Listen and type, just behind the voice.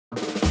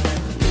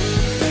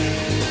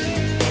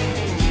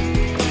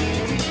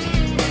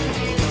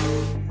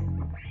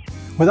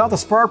Without the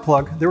spark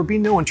plug, there would be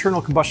no internal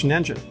combustion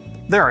engine.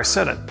 There, I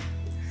said it.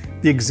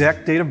 The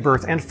exact date of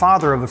birth and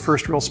father of the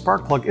first real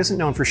spark plug isn't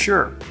known for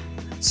sure.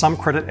 Some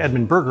credit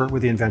Edmund Berger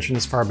with the invention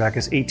as far back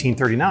as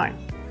 1839.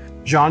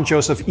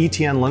 Jean-Joseph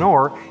Etienne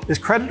Lenoir is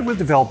credited with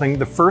developing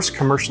the first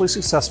commercially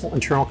successful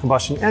internal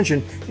combustion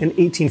engine in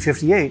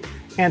 1858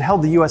 and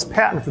held the US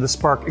patent for the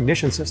spark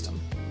ignition system.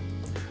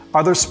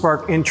 Other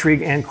spark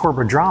intrigue and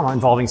corporate drama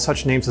involving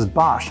such names as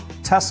Bosch,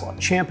 Tesla,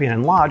 Champion,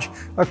 and Lodge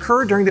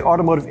occurred during the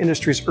automotive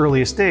industry's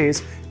earliest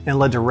days and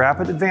led to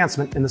rapid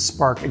advancement in the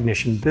spark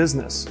ignition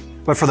business.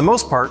 But for the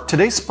most part,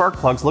 today's spark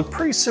plugs look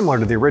pretty similar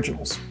to the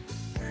originals.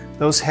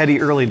 Those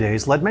heady early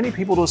days led many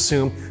people to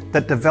assume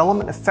that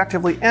development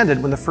effectively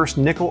ended when the first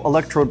nickel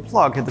electrode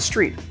plug hit the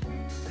street.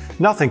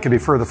 Nothing could be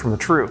further from the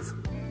truth.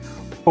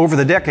 Over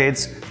the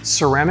decades,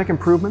 ceramic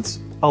improvements,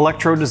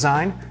 electrode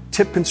design,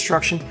 tip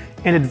construction,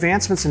 and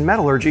advancements in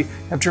metallurgy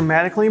have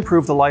dramatically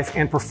improved the life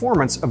and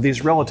performance of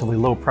these relatively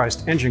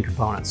low-priced engine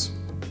components.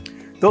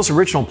 Those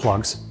original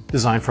plugs,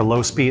 designed for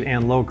low-speed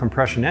and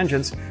low-compression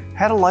engines,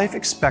 had a life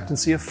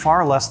expectancy of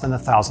far less than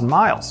 1,000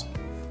 miles,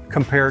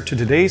 compared to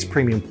today's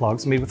premium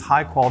plugs made with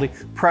high-quality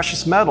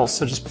precious metals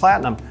such as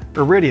platinum,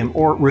 iridium,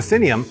 or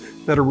ruthenium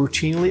that are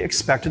routinely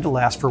expected to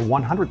last for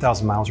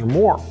 100,000 miles or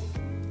more.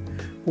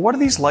 But what do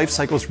these life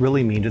cycles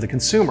really mean to the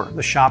consumer,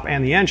 the shop,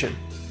 and the engine?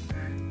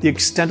 The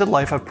extended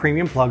life of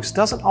premium plugs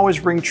doesn't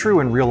always ring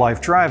true in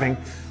real-life driving,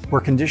 where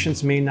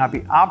conditions may not be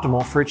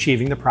optimal for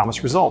achieving the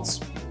promised results.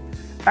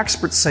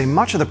 Experts say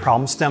much of the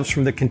problem stems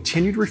from the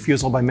continued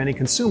refusal by many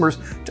consumers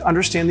to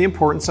understand the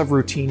importance of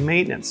routine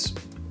maintenance.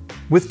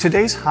 With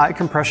today's high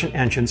compression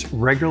engines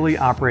regularly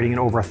operating at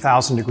over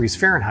 1,000 degrees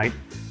Fahrenheit,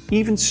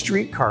 even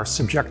street cars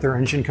subject their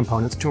engine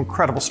components to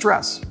incredible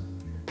stress.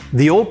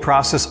 The old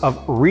process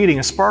of reading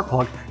a spark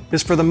plug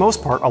is for the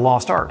most part a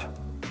lost art.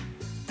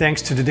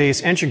 Thanks to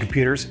today's engine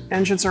computers,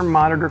 engines are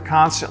monitored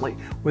constantly,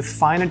 with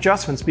fine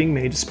adjustments being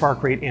made to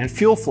spark rate and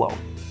fuel flow.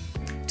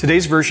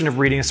 Today's version of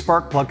reading a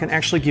spark plug can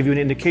actually give you an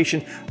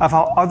indication of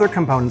how other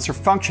components are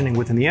functioning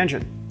within the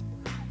engine.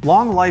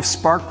 Long-life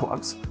spark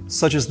plugs,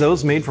 such as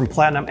those made from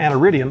platinum and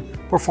iridium,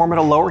 perform at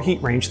a lower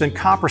heat range than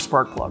copper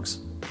spark plugs.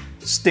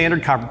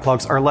 Standard copper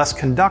plugs are less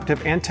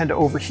conductive and tend to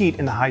overheat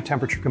in the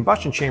high-temperature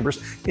combustion chambers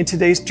in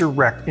today's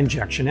direct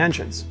injection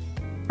engines.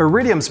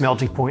 Iridium's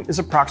melting point is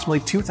approximately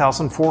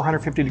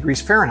 2,450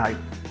 degrees Fahrenheit,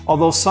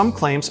 although some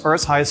claims are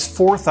as high as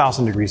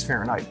 4,000 degrees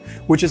Fahrenheit,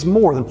 which is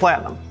more than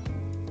platinum.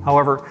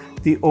 However,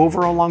 the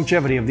overall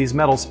longevity of these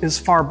metals is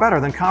far better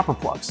than copper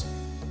plugs.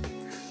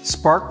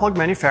 Spark plug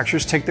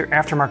manufacturers take their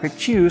aftermarket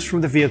cues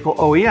from the vehicle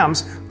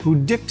OEMs who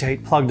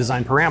dictate plug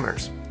design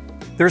parameters.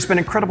 There's been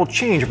incredible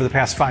change over the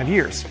past 5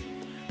 years.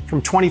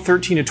 From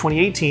 2013 to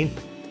 2018,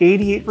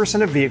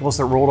 88% of vehicles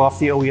that rolled off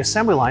the OE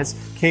assembly lines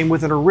came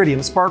with an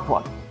iridium spark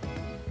plug.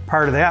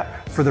 Prior to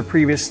that, for the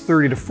previous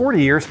 30 to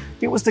 40 years,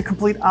 it was the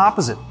complete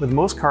opposite, with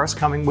most cars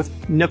coming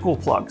with nickel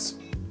plugs.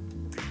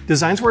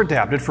 Designs were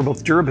adapted for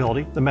both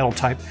durability, the metal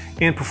type,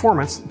 and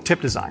performance, tip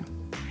design.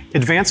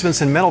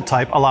 Advancements in metal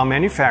type allow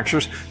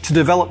manufacturers to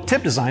develop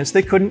tip designs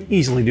they couldn't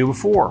easily do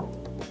before.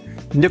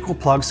 Nickel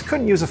plugs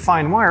couldn't use a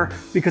fine wire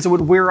because it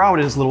would wear out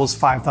in as little as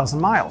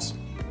 5,000 miles.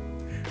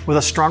 With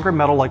a stronger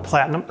metal like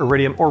platinum,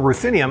 iridium, or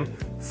ruthenium,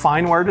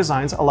 fine wire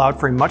designs allowed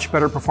for a much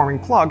better performing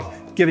plug,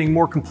 giving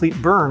more complete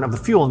burn of the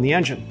fuel in the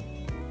engine.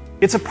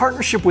 It's a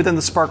partnership within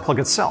the spark plug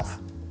itself.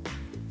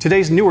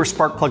 Today's newer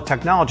spark plug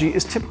technology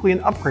is typically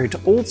an upgrade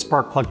to old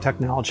spark plug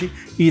technology,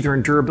 either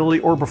in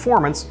durability or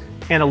performance,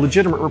 and a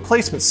legitimate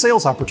replacement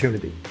sales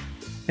opportunity.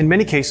 In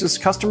many cases,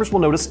 customers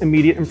will notice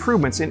immediate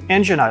improvements in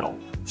engine idle,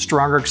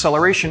 stronger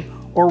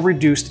acceleration, or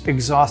reduced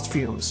exhaust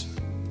fumes.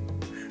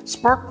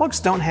 Spark plugs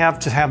don't have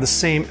to have the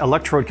same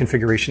electrode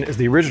configuration as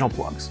the original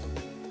plugs.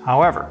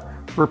 However,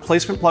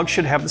 replacement plugs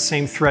should have the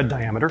same thread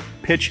diameter,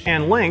 pitch,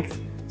 and length,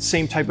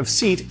 same type of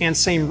seat, and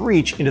same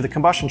reach into the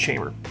combustion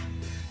chamber.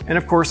 And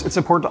of course, it's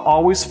important to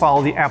always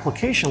follow the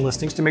application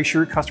listings to make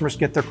sure your customers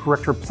get their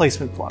correct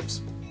replacement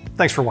plugs.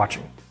 Thanks for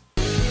watching.